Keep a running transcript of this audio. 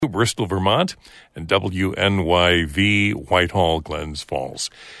Bristol, Vermont, and WNYV Whitehall, Glens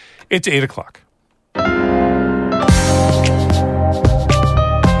Falls. It's 8 o'clock.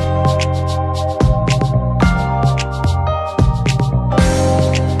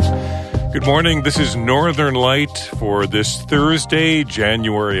 Good morning. This is Northern Light for this Thursday,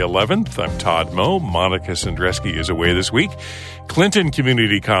 January 11th. I'm Todd Moe. Monica Sandreski is away this week. Clinton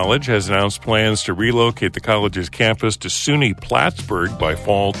Community College has announced plans to relocate the college's campus to SUNY Plattsburgh by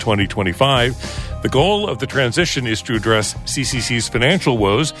fall 2025. The goal of the transition is to address CCC's financial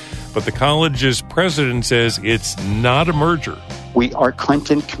woes, but the college's president says it's not a merger. We are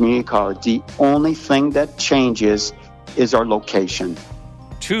Clinton Community College. The only thing that changes is our location.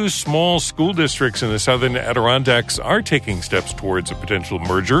 Two small school districts in the Southern Adirondacks are taking steps towards a potential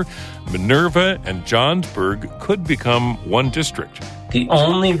merger. Minerva and Johnsburg could become one district. The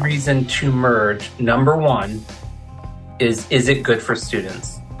only reason to merge, number one, is it good for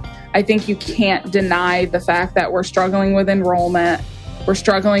students? I think you can't deny the fact that we're struggling with enrollment. We're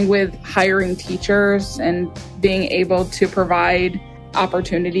struggling with hiring teachers and being able to provide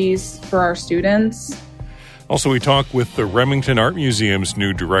opportunities for our students. Also, we talk with the Remington Art Museum's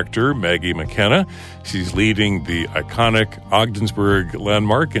new director, Maggie McKenna. She's leading the iconic Ogdensburg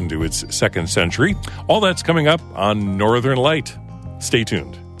landmark into its second century. All that's coming up on Northern Light. Stay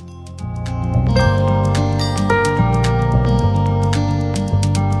tuned.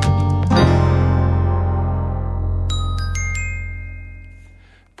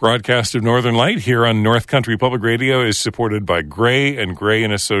 Broadcast of Northern Light here on North Country Public Radio is supported by Gray and Gray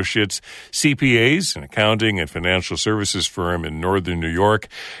and Associates, CPAs, an accounting and financial services firm in northern New York,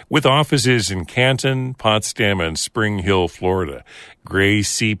 with offices in Canton, Potsdam, and Spring Hill, Florida.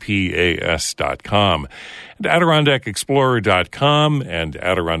 GrayCPAS.com. And AdirondackExplorer.com and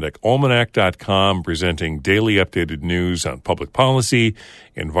AdirondackAlmanac.com, presenting daily updated news on public policy,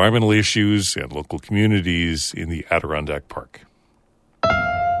 environmental issues, and local communities in the Adirondack Park.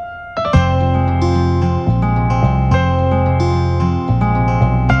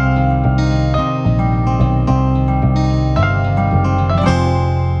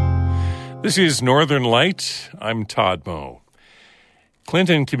 This is Northern Light. I'm Todd Moe.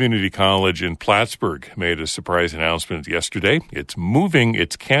 Clinton Community College in Plattsburgh made a surprise announcement yesterday. It's moving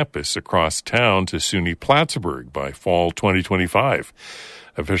its campus across town to SUNY Plattsburgh by fall 2025.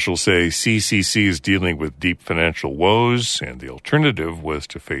 Officials say CCC is dealing with deep financial woes, and the alternative was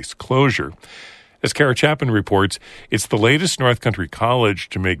to face closure. As Kara Chapman reports, it's the latest North Country college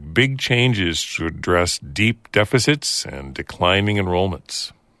to make big changes to address deep deficits and declining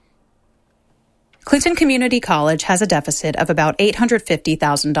enrollments. Clinton Community College has a deficit of about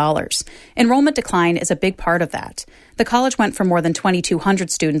 $850,000. Enrollment decline is a big part of that. The college went from more than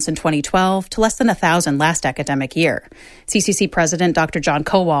 2,200 students in 2012 to less than 1,000 last academic year. CCC President Dr. John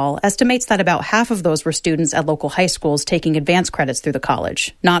Kowal estimates that about half of those were students at local high schools taking advanced credits through the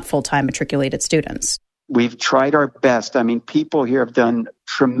college, not full-time matriculated students. We've tried our best. People here have done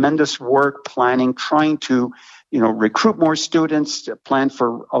tremendous work planning, trying to recruit more students, plan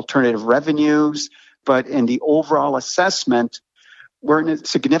for alternative revenues. But in the overall assessment, we're in a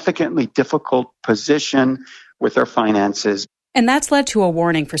significantly difficult position with our finances. And that's led to a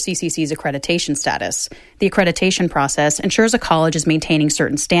warning for CCC's accreditation status. The accreditation process ensures a college is maintaining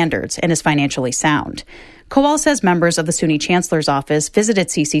certain standards and is financially sound. Kowal says members of the SUNY Chancellor's office visited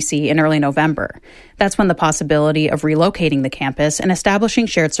CCC in early November. That's when the possibility of relocating the campus and establishing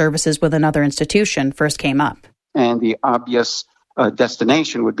shared services with another institution first came up. And the obvious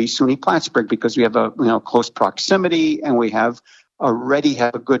destination would be SUNY Plattsburgh because we have a close proximity and we already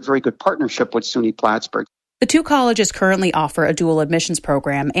have a very good partnership with SUNY Plattsburgh. The two colleges currently offer a dual admissions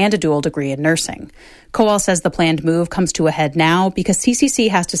program and a dual degree in nursing. Kowal says the planned move comes to a head now because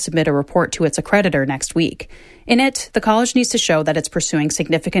CCC has to submit a report to its accreditor next week. In it, the college needs to show that it's pursuing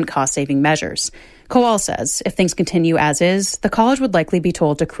significant cost-saving measures. Kowal says if things continue as is, the college would likely be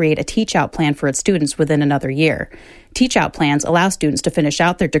told to create a teach-out plan for its students within another year. Teach-out plans allow students to finish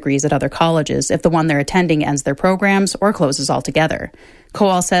out their degrees at other colleges if the one they're attending ends their programs or closes altogether.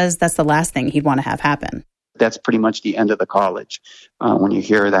 Kowal says that's the last thing he'd want to have happen. That's pretty much the end of the college when you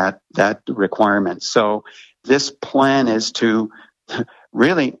hear that requirement. So this plan is to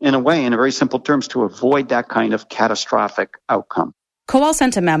really, in a way, in very simple terms, to avoid that kind of catastrophic outcome. COAL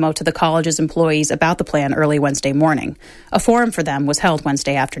sent a memo to the college's employees about the plan early Wednesday morning. A forum for them was held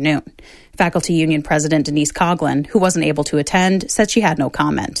Wednesday afternoon. Faculty Union President Denise Coughlin, who wasn't able to attend, said she had no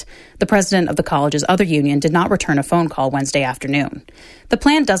comment. The president of the college's other union did not return a phone call Wednesday afternoon. The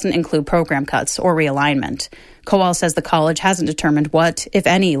plan doesn't include program cuts or realignment. COAL says the college hasn't determined what, if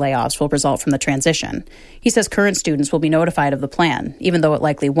any, layoffs will result from the transition. He says current students will be notified of the plan, even though it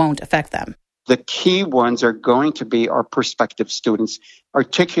likely won't affect them. The key ones are going to be our prospective students,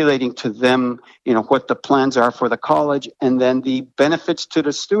 articulating to them, what the plans are for the college, and then the benefits to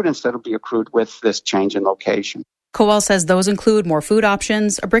the students that will be accrued with this change in location. COAL says those include more food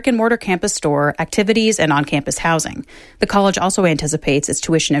options, a brick-and-mortar campus store, activities, and on-campus housing. The college also anticipates its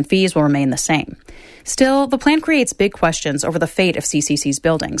tuition and fees will remain the same. Still, the plan creates big questions over the fate of CCC's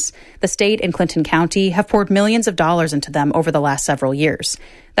buildings. The state and Clinton County have poured millions of dollars into them over the last several years.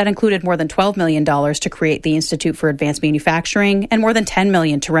 That included more than $12 million to create the Institute for Advanced Manufacturing and more than $10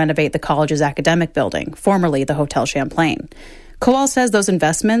 million to renovate the college's academic building, formerly the Hotel Champlain. COAL says those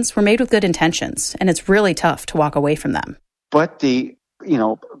investments were made with good intentions, and it's really tough to walk away from them. But the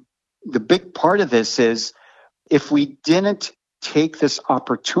big part of this is if we didn't take this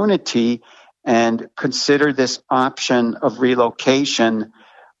opportunity and consider this option of relocation,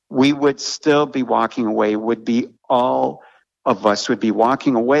 we would still be walking away, all of us would be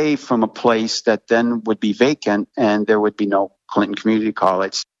walking away from a place that then would be vacant and there would be no Clinton Community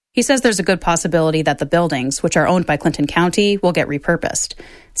College. He says there's a good possibility that the buildings, which are owned by Clinton County, will get repurposed.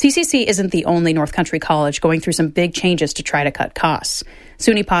 CCC isn't the only North Country college going through some big changes to try to cut costs.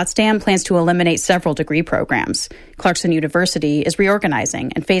 SUNY Potsdam plans to eliminate several degree programs. Clarkson University is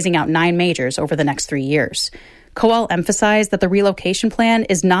reorganizing and phasing out 9 majors over the next 3 years. COAL emphasized that the relocation plan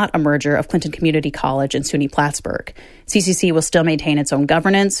is not a merger of Clinton Community College and SUNY Plattsburgh. CCC will still maintain its own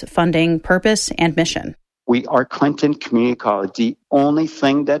governance, funding, purpose, and mission. We are Clinton Community College. The only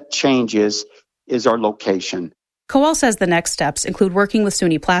thing that changes is our location. COAL says the next steps include working with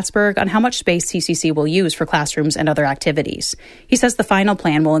SUNY Plattsburgh on how much space CCC will use for classrooms and other activities. He says the final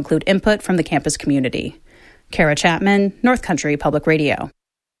plan will include input from the campus community. Kara Chapman, North Country Public Radio.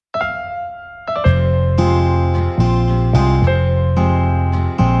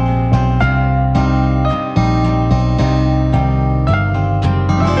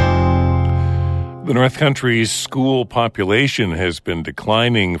 The North Country's school population has been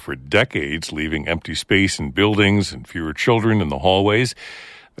declining for decades, leaving empty space in buildings and fewer children in the hallways.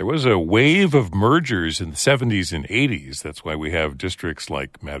 There was a wave of mergers in the 70s and 80s. That's why we have districts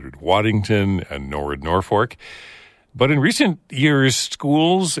like Madrid-Waddington and Norwood-Norfolk. But in recent years,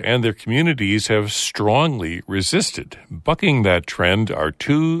 schools and their communities have strongly resisted. Bucking that trend are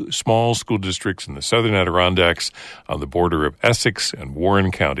 2 small school districts in the Southern Adirondacks on the border of Essex and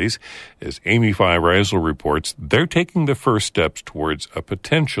Warren counties. As Amy Feiereisel reports, they're taking the first steps towards a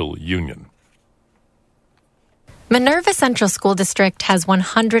potential union. Minerva Central School District has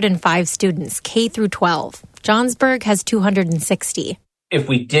 105 students, K through 12. Johnsburg has 260. If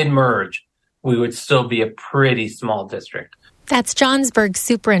we did merge, we would still be a pretty small district. That's Johnsburg's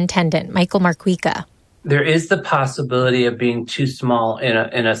superintendent, Michael Marquica. There is the possibility of being too small in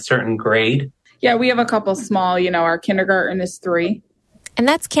a certain grade. Yeah, we have a couple small, our kindergarten is 3. And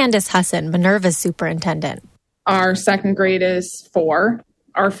that's Candace Husson, Minerva's superintendent. Our second grade is 4.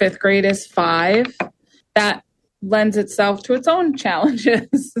 Our 5th grade is 5. That lends itself to its own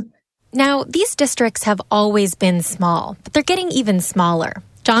challenges. Now, these districts have always been small, but they're getting even smaller.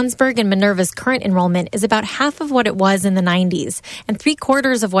 Johnsburg and Minerva's current enrollment is about half of what it was in the 90s and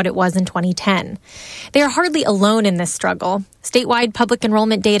 3/4 of what it was in 2010. They are hardly alone in this struggle. Statewide public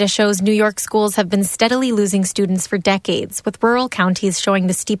enrollment data shows New York schools have been steadily losing students for decades, with rural counties showing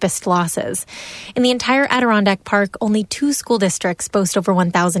the steepest losses. In the entire Adirondack Park, only 2 school districts boast over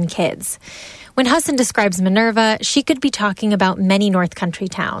 1,000 kids. When Husson describes Minerva, she could be talking about many North Country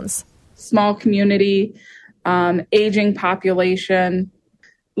towns. Small community, aging population,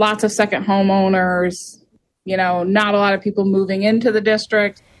 lots of second homeowners, not a lot of people moving into the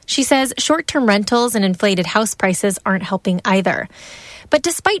district. She says short-term rentals and inflated house prices aren't helping either. But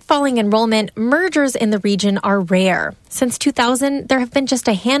despite falling enrollment, mergers in the region are rare. Since 2000, there have been just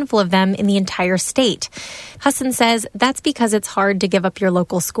a handful of them in the entire state. Husson says that's because it's hard to give up your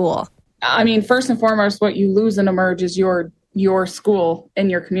local school. I mean, first and foremost, what you lose in a merge is your school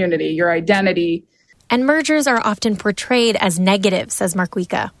and your community, your identity. And mergers are often portrayed as negative, says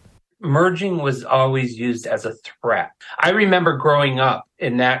Marquica. Merging was always used as a threat. I remember growing up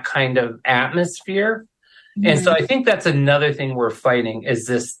in that kind of atmosphere. Mm-hmm. And so I think that's another thing we're fighting is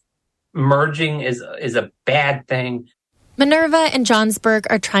this merging is a bad thing. Minerva and Johnsburg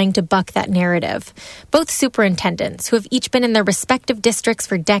are trying to buck that narrative. Both superintendents, who have each been in their respective districts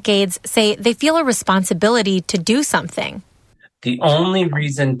for decades, say they feel a responsibility to do something. The only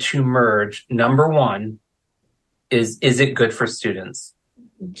reason to merge, number one, is it good for students?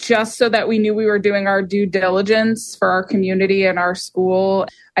 Just so that we knew we were doing our due diligence for our community and our school.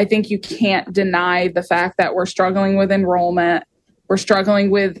 I think you can't deny the fact that we're struggling with enrollment. We're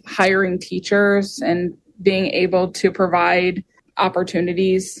struggling with hiring teachers and being able to provide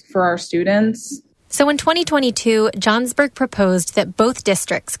opportunities for our students. So in 2022, Johnsburg proposed that both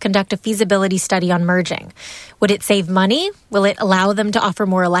districts conduct a feasibility study on merging. Would it save money? Will it allow them to offer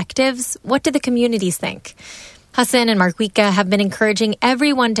more electives? What do the communities think? Hassan and Marquika have been encouraging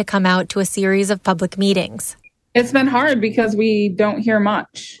everyone to come out to a series of public meetings. It's been hard because we don't hear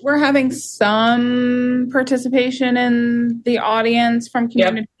much. We're having some participation in the audience from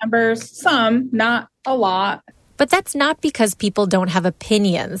community members. Some, not a lot. But that's not because people don't have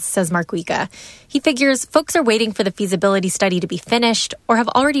opinions, says Marquika. He figures folks are waiting for the feasibility study to be finished or have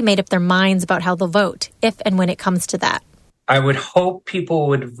already made up their minds about how they'll vote, if and when it comes to that. I would hope people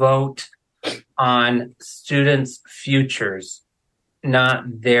would vote on students' futures, not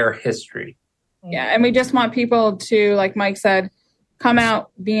their history. Yeah, and we just want people to, like Mike said, come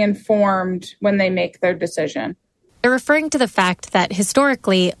out, be informed when they make their decision. They're referring to the fact that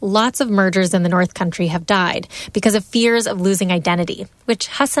historically, lots of mergers in the North Country have died because of fears of losing identity, which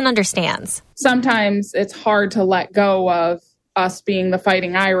Hassan understands. Sometimes it's hard to let go of us being the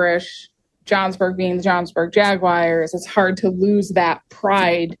Fighting Irish, Johnsburg being the Johnsburg Jaguars. It's hard to lose that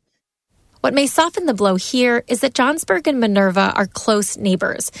pride. What may soften the blow here is that Johnsburg and Minerva are close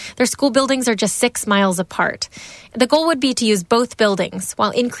neighbors. Their school buildings are just 6 miles apart. The goal would be to use both buildings while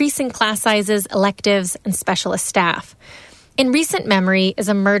increasing class sizes, electives, and specialist staff. In recent memory is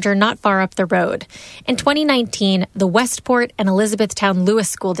a merger not far up the road. In 2019, the Westport and Elizabethtown Lewis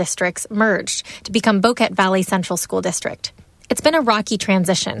school districts merged to become Boquete Valley Central School District. It's been a rocky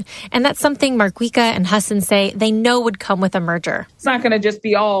transition, and that's something Marquika and Hassan say they know would come with a merger. It's not going to just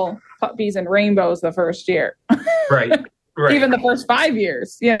be all puppies and rainbows the first year. Right. Even the first 5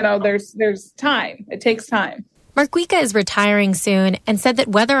 years, there's time. It takes time. Marquika is retiring soon and said that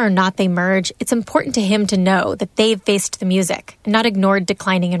whether or not they merge, it's important to him to know that they've faced the music and not ignored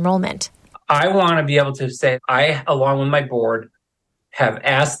declining enrollment. I want to be able to say I, along with my board, have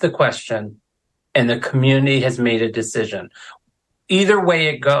asked the question and the community has made a decision. Either way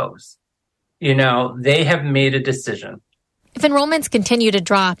it goes, they have made a decision. If enrollments continue to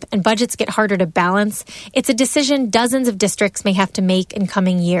drop and budgets get harder to balance, it's a decision dozens of districts may have to make in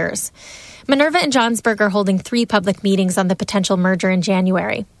coming years. Minerva and Johnsburg are holding 3 public meetings on the potential merger in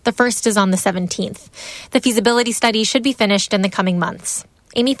January. The first is on the 17th. The feasibility study should be finished in the coming months.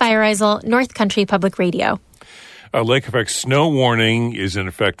 Amy Feiereisel, North Country Public Radio. A lake effect snow warning is in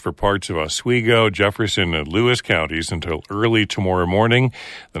effect for parts of Oswego, Jefferson, and Lewis counties until early tomorrow morning.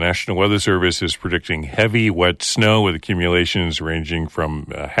 The National Weather Service is predicting heavy, wet snow with accumulations ranging from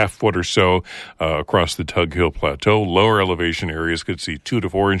a half foot or so across the Tug Hill Plateau. Lower elevation areas could see 2 to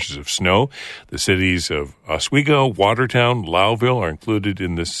 4 inches of snow. The cities of Oswego, Watertown, Lowville are included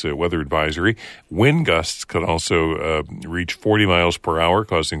in this weather advisory. Wind gusts could also reach 40 miles per hour,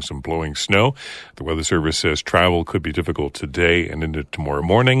 causing some blowing snow. The Weather Service says travel could be difficult today and into tomorrow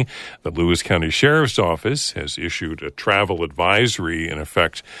morning. The Lewis County Sheriff's Office has issued a travel advisory in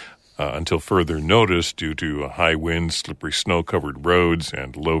effect until further notice due to high winds, slippery snow-covered roads,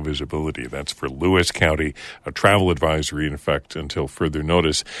 and low visibility. That's for Lewis County, a travel advisory in effect until further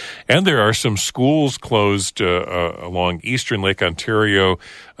notice. And there are some schools closed along eastern Lake Ontario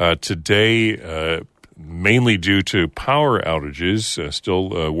today, mainly due to power outages,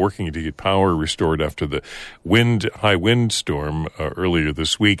 still working to get power restored after the high wind storm earlier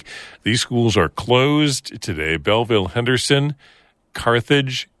this week. These schools are closed today. Belleville Henderson,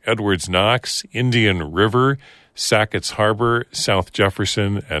 Carthage, Edwards Knox, Indian River, Sackett's Harbor, South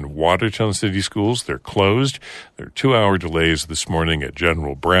Jefferson, and Watertown City Schools. They're closed. There are 2-hour delays this morning at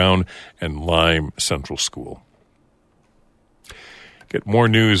General Brown and Lime Central School. Get more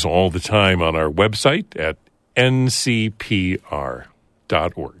news all the time on our website at ncpr.org.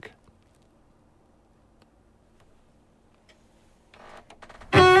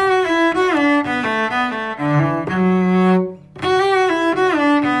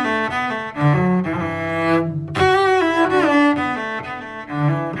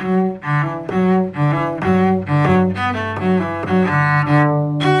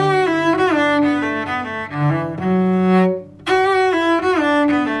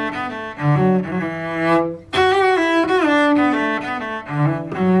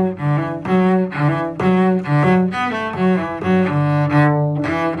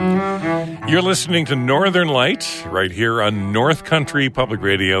 You're listening to Northern Light right here on North Country Public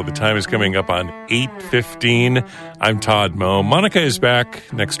Radio. The time is coming up on 8:15. I'm Todd Moe. Monica is back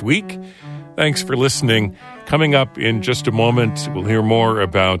next week. Thanks for listening. Coming up in just a moment, we'll hear more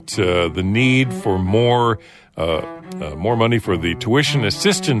about the need for more money for the tuition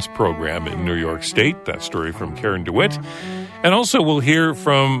assistance program in New York State. That story from Karen DeWitt. And also we'll hear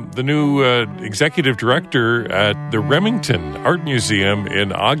from the new executive director at the Remington Art Museum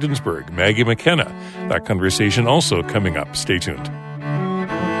in Ogdensburg, Maggie McKenna. That conversation also coming up. Stay tuned.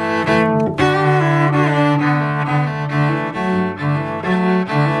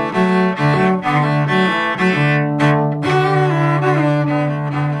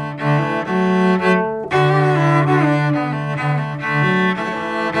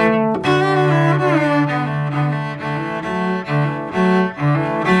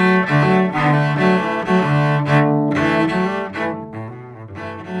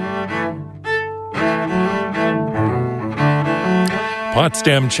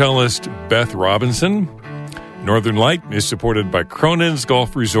 Potsdam cellist Beth Robinson. Northern Light is supported by Cronin's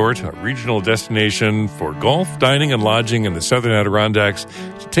Golf Resort, a regional destination for golf, dining, and lodging in the Southern Adirondacks.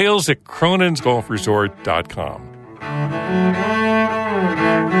 Details at croninsgolfresort.com.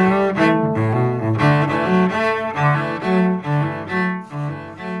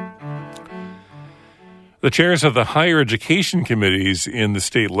 The chairs of the higher education committees in the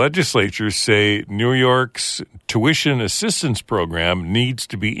state legislature say New York's tuition assistance program needs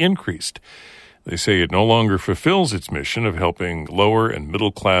to be increased. They say it no longer fulfills its mission of helping lower and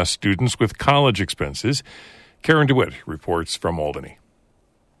middle class students with college expenses. Karen DeWitt reports from Albany.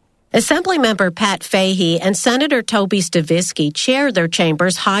 Assemblymember Pat Fahey and Senator Toby Stavisky chair their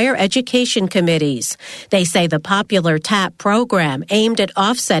chamber's higher education committees. They say the popular TAP program aimed at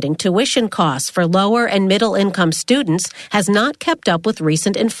offsetting tuition costs for lower and middle-income students has not kept up with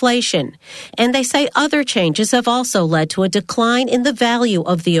recent inflation. And they say other changes have also led to a decline in the value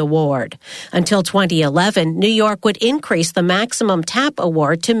of the award. Until 2011, New York would increase the maximum TAP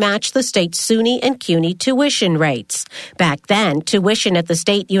award to match the state's SUNY and CUNY tuition rates. Back then, tuition at the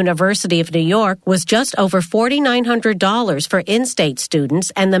State University of New York was just over $4,900 for in-state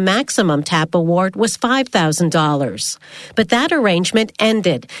students, and the maximum TAP award was $5,000. But that arrangement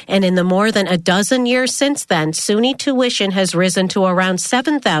ended, and in the more than a dozen years since then, SUNY tuition has risen to around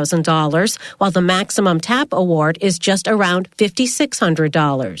 $7,000, while the maximum TAP award is just around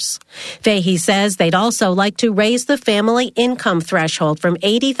 $5,600. Fahey says they'd also like to raise the family income threshold from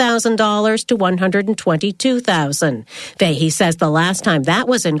 $80,000 to $122,000. Fahey says the last time that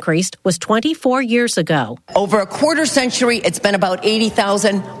was increased was 24 years ago. Over a quarter century, it's been about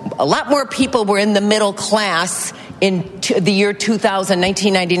 80,000. A lot more people were in the middle class in the year 2000,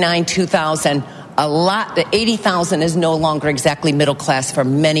 1999, 2000. A lot, 80,000 is no longer exactly middle class for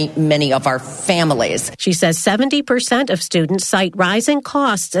many of our families. She says 70% of students cite rising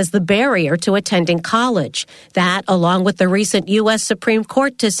costs as the barrier to attending college. That, along with the recent U.S. Supreme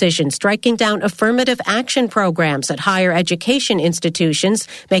Court decision striking down affirmative action programs at higher education institutions,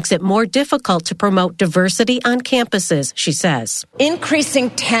 makes it more difficult to promote diversity on campuses, she says. Increasing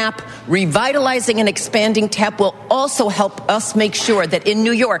TAP, revitalizing and expanding TAP will also help us make sure that in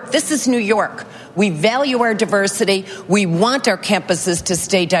New York, this is New York, we value our diversity. We want our campuses to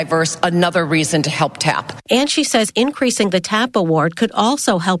stay diverse. Another reason to help TAP. And she says increasing the TAP award could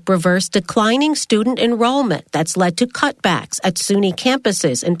also help reverse declining student enrollment that's led to cutbacks at SUNY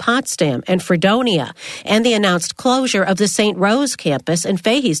campuses in Potsdam and Fredonia, and the announced closure of the St. Rose campus in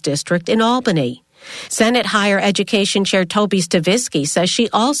Fahey's district in Albany. Senate Higher Education Chair Toby Stavisky says she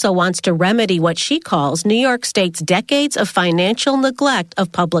also wants to remedy what she calls New York State's decades of financial neglect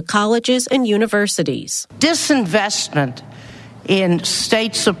of public colleges and universities. Disinvestment in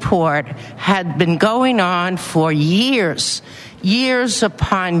state support had been going on for years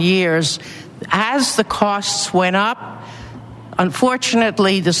upon years. As the costs went up,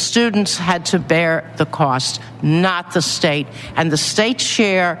 unfortunately, the students had to bear the cost, not the state. And the state's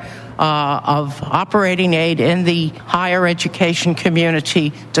share of operating aid in the higher education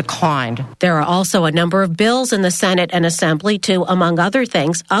community declined. There are also a number of bills in the Senate and Assembly to, among other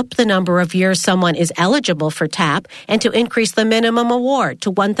things, up the number of years someone is eligible for TAP and to increase the minimum award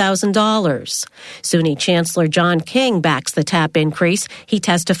to $1,000. SUNY Chancellor John King backs the TAP increase. He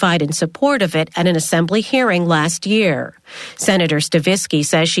testified in support of it at an Assembly hearing last year. Senator Stavisky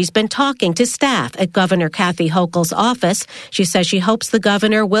says she's been talking to staff at Governor Kathy Hochul's office. She says she hopes the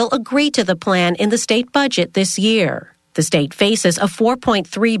governor will agree to the plan in the state budget this year. The state faces a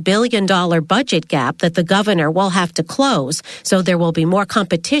 $4.3 billion budget gap that the governor will have to close, so there will be more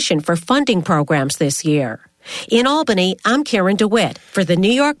competition for funding programs this year. In Albany, I'm Karen DeWitt for the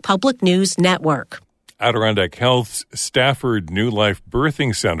New York Public News Network. Adirondack Health's Stafford New Life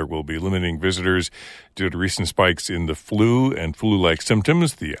Birthing Center will be limiting visitors due to recent spikes in the flu and flu-like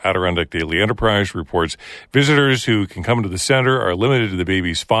symptoms. The Adirondack Daily Enterprise reports visitors who can come to the center are limited to the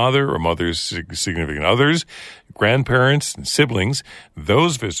baby's father or mother's significant others, grandparents, and siblings.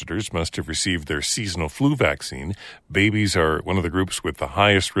 Those visitors must have received their seasonal flu vaccine. Babies are one of the groups with the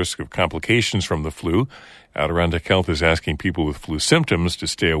highest risk of complications from the flu. Adirondack Health is asking people with flu symptoms to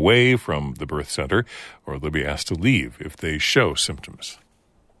stay away from the birth center, or they'll be asked to leave if they show symptoms.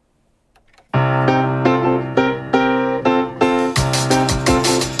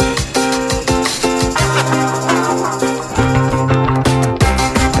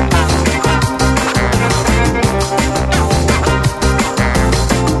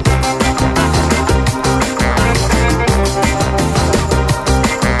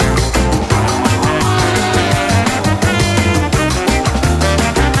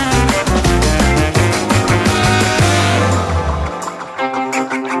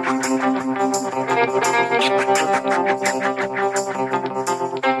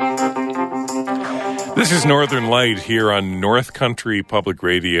 This is Northern Light here on North Country Public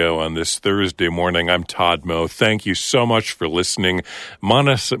Radio on this Thursday morning. I'm Todd Moe. Thank you so much for listening.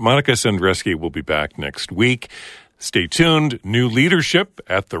 Monica Sandreski will be back next week. Stay tuned. New leadership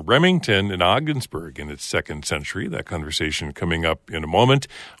at the Remington in Ogdensburg in its second century. That conversation coming up in a moment.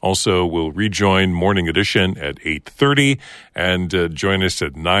 Also, we'll rejoin Morning Edition at 8:30 and join us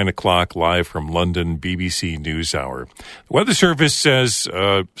at 9 o'clock live from London, BBC NewsHour. The Weather Service says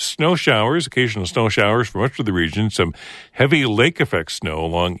snow showers, occasional snow showers for much of the region. Some heavy lake effect snow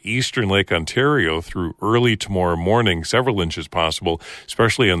along eastern Lake Ontario through early tomorrow morning. Several inches possible,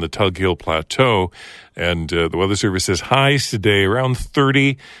 especially on the Tug Hill Plateau. And the Weather Service says highs today around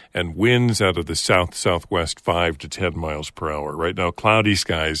 30 and winds out of the south-southwest 5 to 10 miles per hour. Right now, cloudy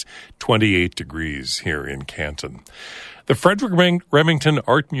skies, 28 degrees here in Canton. The Frederick Remington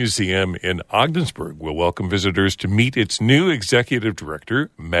Art Museum in Ogdensburg will welcome visitors to meet its new executive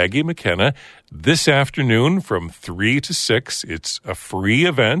director, Maggie McKenna, this afternoon from 3 to 6. It's a free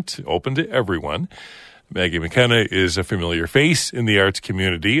event, open to everyone. Maggie McKenna is a familiar face in the arts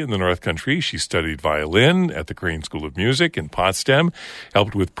community in the North Country. She studied violin at the Crane School of Music in Potsdam,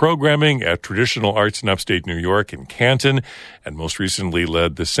 helped with programming at Traditional Arts in upstate New York in Canton, and most recently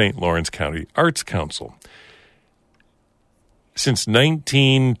led the St. Lawrence County Arts Council. Since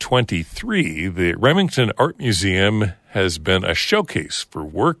 1923, the Remington Art Museum has been a showcase for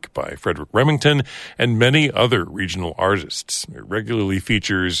work by Frederick Remington and many other regional artists. It regularly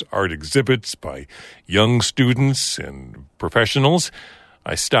features art exhibits by young students and professionals.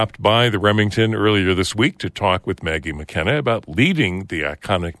 I stopped by the Remington earlier this week to talk with Maggie McKenna about leading the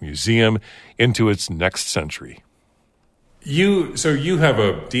iconic museum into its next century. You have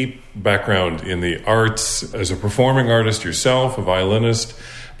a deep background in the arts as a performing artist yourself, a violinist,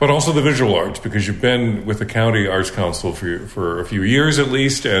 but also the visual arts, because you've been with the County Arts Council for a few years at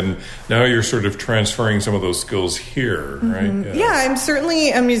least, and now you're sort of transferring some of those skills here, right? Mm-hmm. Yeah, I'm certainly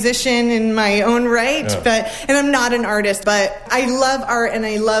a musician in my own right, and I'm not an artist, but I love art and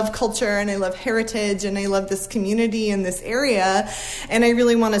I love culture and I love heritage and I love this community and this area, and I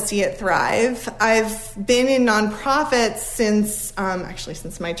really want to see it thrive. I've been in nonprofits since my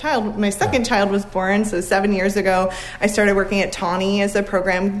second child was born, so 7 years ago. I started working at Tawny as a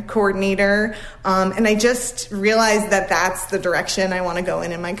program coordinator, and I just realized that that's the direction I want to go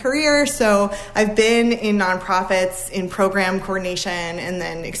in my career. So I've been in nonprofits in program coordination and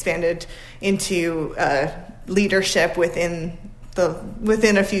then expanded into leadership within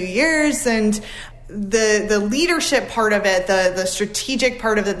a few years. And the leadership part of it, the strategic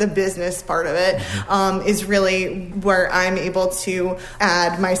part of it, the business part of it, is really where I'm able to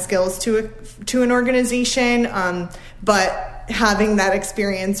add my skills to an organization. But having that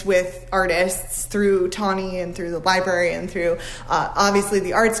experience with artists through Tawny and through the library and through obviously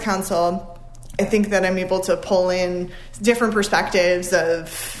the Arts Council, I think that I'm able to pull in different perspectives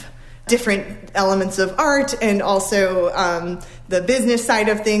of different elements of art and also the business side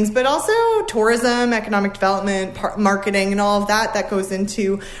of things, but also tourism, economic development, marketing, and all of that goes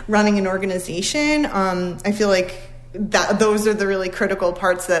into running an organization. I feel like those are the really critical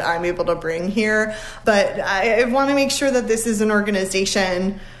parts that I'm able to bring here. But I want to make sure that this is an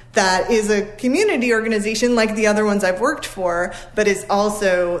organization that is a community organization like the other ones I've worked for, but is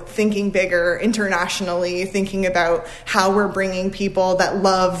also thinking bigger internationally, thinking about how we're bringing people that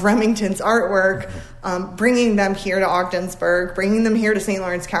love Remington's artwork bringing them here to Ogdensburg, bringing them here to St.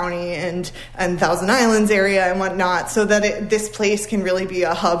 Lawrence County and Thousand Islands area and whatnot, so that this place can really be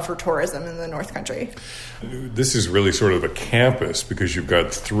a hub for tourism in the North Country. This is really sort of a campus because you've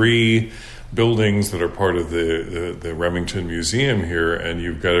got 3 buildings that are part of the Remington Museum here, and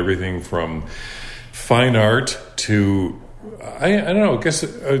you've got everything from fine art to I don't know, I guess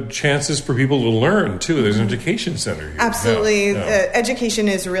chances for people to learn, too. There's an education center here. Absolutely. Education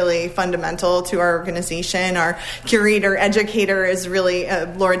is really fundamental to our organization. Our curator, educator is really,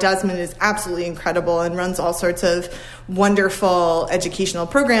 Laura Desmond is absolutely incredible and runs all sorts of wonderful educational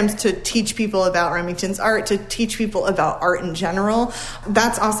programs to teach people about Remington's art, to teach people about art in general.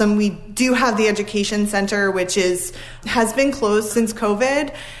 That's awesome. We do have the education center, which has been closed since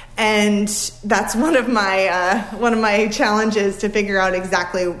COVID. And that's one of my challenges, to figure out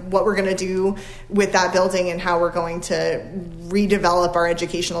exactly what we're going to do with that building and how we're going to redevelop our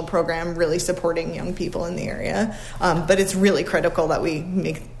educational program, really supporting young people in the area. But it's really critical that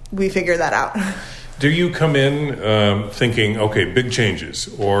we figure that out. Do you come in thinking, okay, big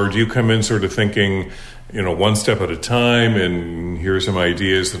changes, or do you come in sort of thinking, one step at a time, and here are some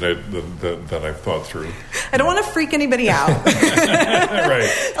ideas that I've thought through? I don't want to freak anybody out.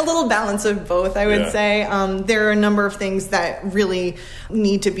 Right. A little balance of both, I would say. There are a number of things that really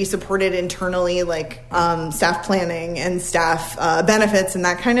need to be supported internally, like staff planning and staff benefits and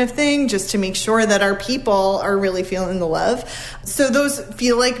that kind of thing, just to make sure that our people are really feeling the love. So those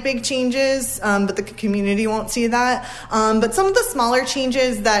feel like big changes, but the community won't see that. But some of the smaller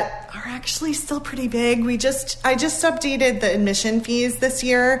changes that are actually still pretty big. I just updated the admission fees this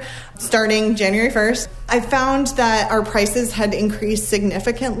year, starting January 1st. I found that our prices had increased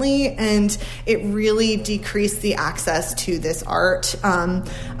significantly, and it really decreased the access to this art.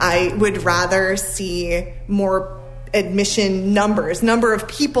 I would rather see more admission number of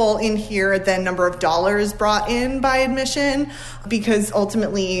people in here than number of dollars brought in by admission, because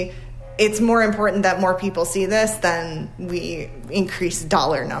ultimately it's more important that more people see this than we increase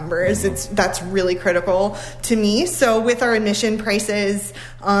dollar numbers. That's really critical to me. So with our admission prices,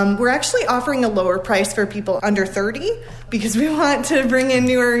 we're actually offering a lower price for people under 30, because we want to bring in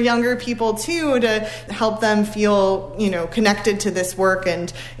newer, younger people too, to help them feel, connected to this work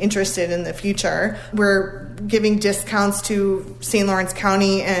and interested in the future. We're giving discounts to St. Lawrence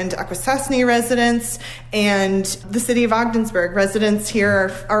County and Akwesasne residents, and the city of Ogdensburg residents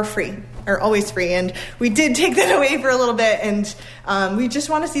here are free. Are always free, and we did take that away for a little bit, and we just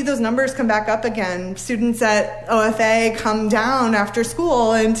want to see those numbers come back up again. Students at OFA come down after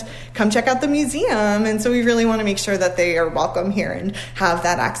school and come check out the museum, and so we really want to make sure that they are welcome here and have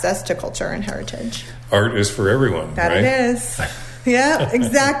that access to culture and heritage. Art is for everyone, that right? It is. Yeah,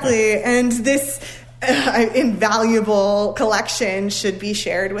 exactly. And this invaluable collection should be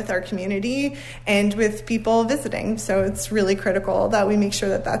shared with our community and with people visiting. So it's really critical that we make sure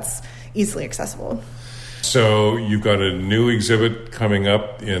that that's easily accessible. So you've got a new exhibit coming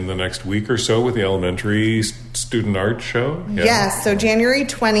up in the next week or so with the elementary student art show? Yeah. Yes, so January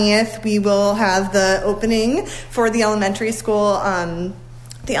 20th, we will have the opening for the elementary school,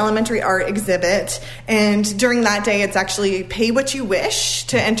 the elementary art exhibit. And during that day, it's actually pay what you wish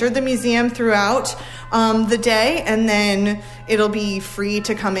to enter the museum throughout the day, and then it'll be free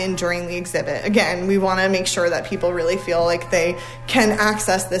to come in during the exhibit. Again, we want to make sure that people really feel like they can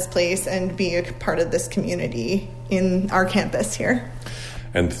access this place and be a part of this community in our campus here.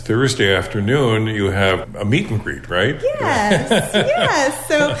 And Thursday afternoon, you have a meet and greet, right? Yes.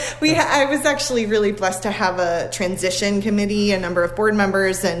 So I was actually really blessed to have a transition committee, a number of board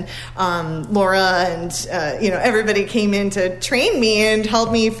members, and Laura and everybody came in to train me and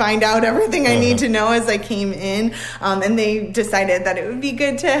help me find out everything I need to know as I came in. And they decided that it would be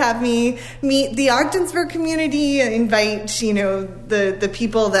good to have me meet the Ogdensburg community, invite the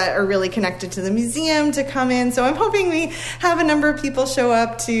people that are really connected to the museum to come in. So I'm hoping we have a number of people show up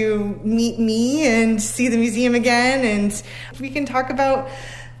to meet me and see the museum again, and we can talk about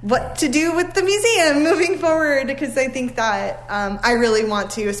what to do with the museum moving forward, because I think that I really want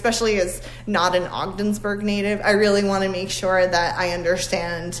to, especially as not an Ogdensburg native, I really want to make sure that I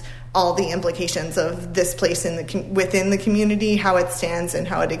understand all the implications of this place within the community, how it stands and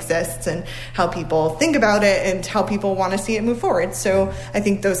how it exists, and how people think about it and how people want to see it move forward. So I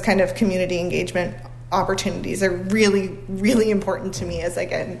think those kind of community engagement opportunities are really, really important to me as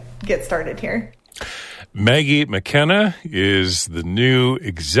I get started here. Maggie McKenna is the new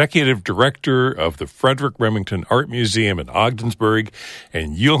executive director of the Frederick Remington Art Museum in Ogdensburg,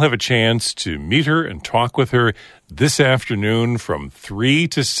 and you'll have a chance to meet her and talk with her this afternoon from 3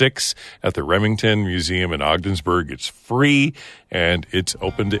 to 6 at the Remington Museum in Ogdensburg. It's free, and it's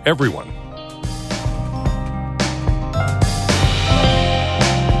open to everyone.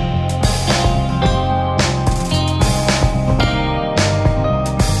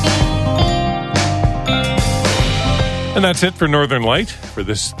 And that's it for Northern Light for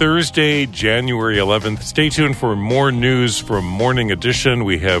this Thursday, January 11th. Stay tuned for more news from Morning Edition.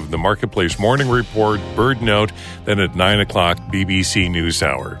 We have the Marketplace Morning Report, Bird Note, then at 9 o'clock, BBC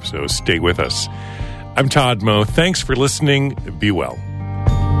NewsHour. So stay with us. I'm Todd Moe. Thanks for listening. Be well.